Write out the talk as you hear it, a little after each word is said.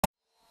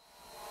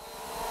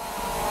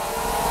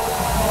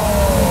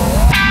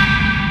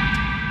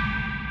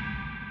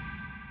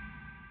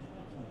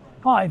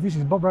Hi, this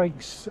is Bob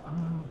Rakes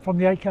from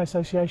the 8K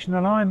Association,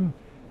 and I'm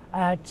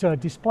at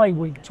Display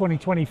Week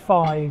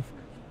 2025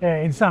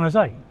 in San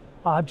Jose.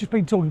 I've just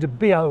been talking to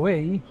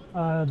BOE,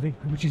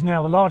 which is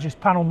now the largest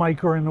panel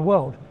maker in the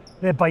world.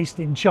 They're based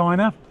in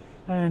China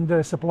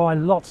and supply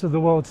lots of the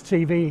world's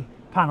TV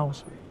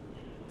panels.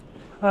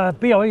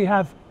 BOE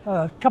have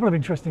a couple of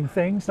interesting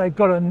things. They've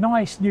got a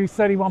nice new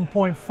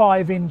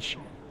 31.5-inch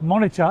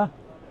monitor,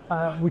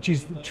 which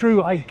is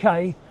true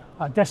 8K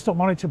desktop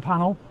monitor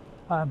panel.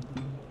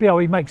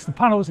 BOE makes the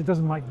panels, it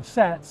doesn't make the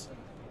sets,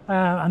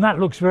 and that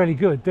looks really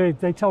good.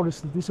 They told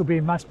us that this will be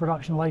in mass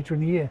production later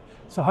in the year,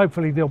 so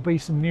hopefully there'll be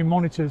some new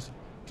monitors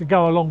to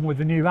go along with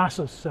the new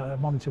Asus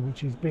monitor,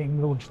 which is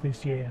being launched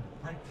this year.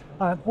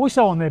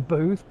 Also on their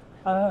booth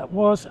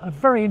was a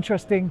very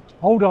interesting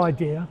old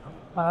idea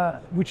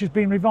which has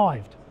been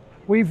revived.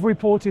 We've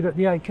reported at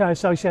the 8K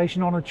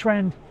Association on a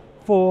trend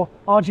for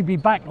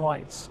RGB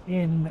backlights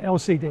in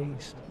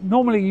LCDs.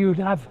 Normally you'd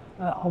have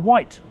a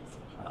white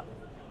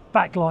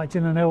backlight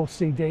in an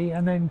LCD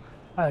and then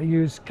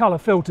use color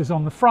filters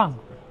on the front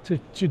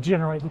to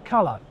generate the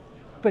color.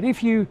 But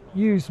if you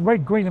use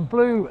red, green and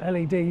blue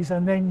LEDs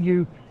and then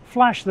you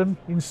flash them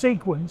in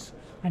sequence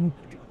and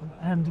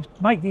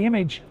make the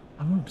image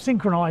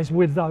synchronize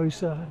with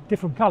those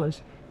different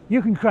colors,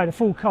 you can create a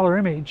full color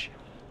image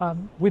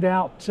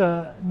without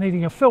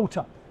needing a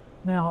filter.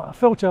 Now, a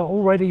filter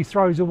already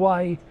throws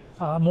away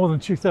more than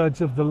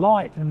 2/3 of the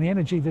light and the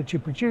energy that you're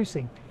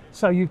producing,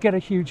 so you get a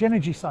huge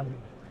energy saving.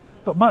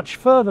 But much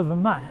further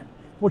than that,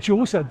 what you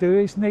also do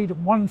is need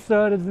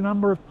 1/3 of the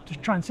number of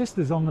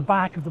transistors on the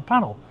back of the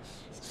panel.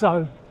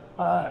 So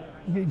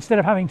instead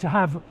of having to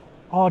have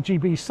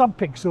RGB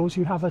subpixels,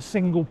 you have a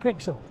single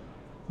pixel.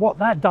 What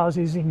that does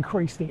is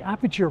increase the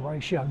aperture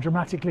ratio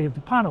dramatically of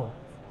the panel,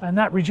 and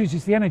that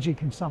reduces the energy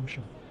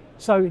consumption.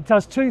 So it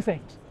does two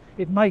things.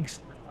 It makes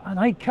an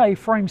 8K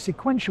frame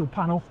sequential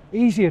panel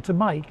easier to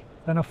make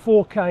than a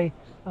 4K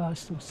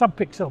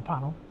subpixel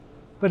panel,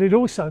 but it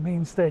also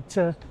means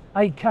that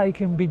 8K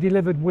can be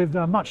delivered with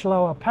a much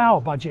lower power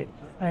budget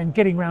and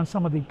getting around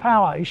some of the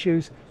power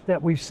issues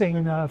that we've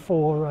seen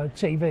for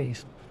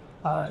TVs.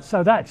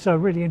 So that's a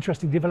really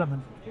interesting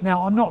development.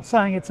 Now, I'm not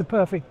saying it's a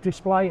perfect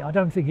display, I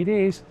don't think it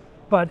is,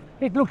 but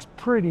it looks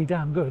pretty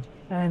damn good,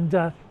 and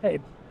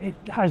it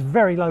has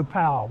very low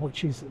power,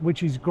 which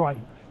is great.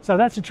 So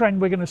that's a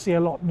trend we're going to see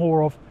a lot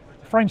more of,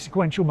 frame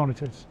sequential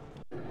monitors.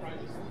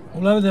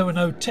 Although there were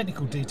no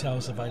technical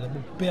details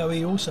available,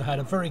 BOE also had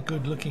a very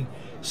good looking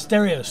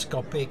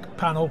stereoscopic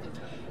panel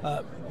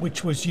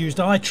which was used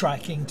eye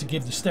tracking to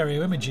give the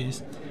stereo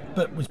images,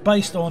 but was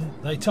based on,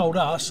 they told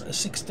us, a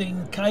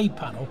 16K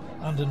panel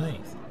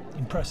underneath.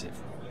 Impressive.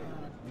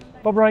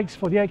 Bob Rakes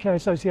for the 8K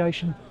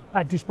Association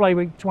at Display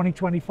Week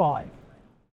 2025.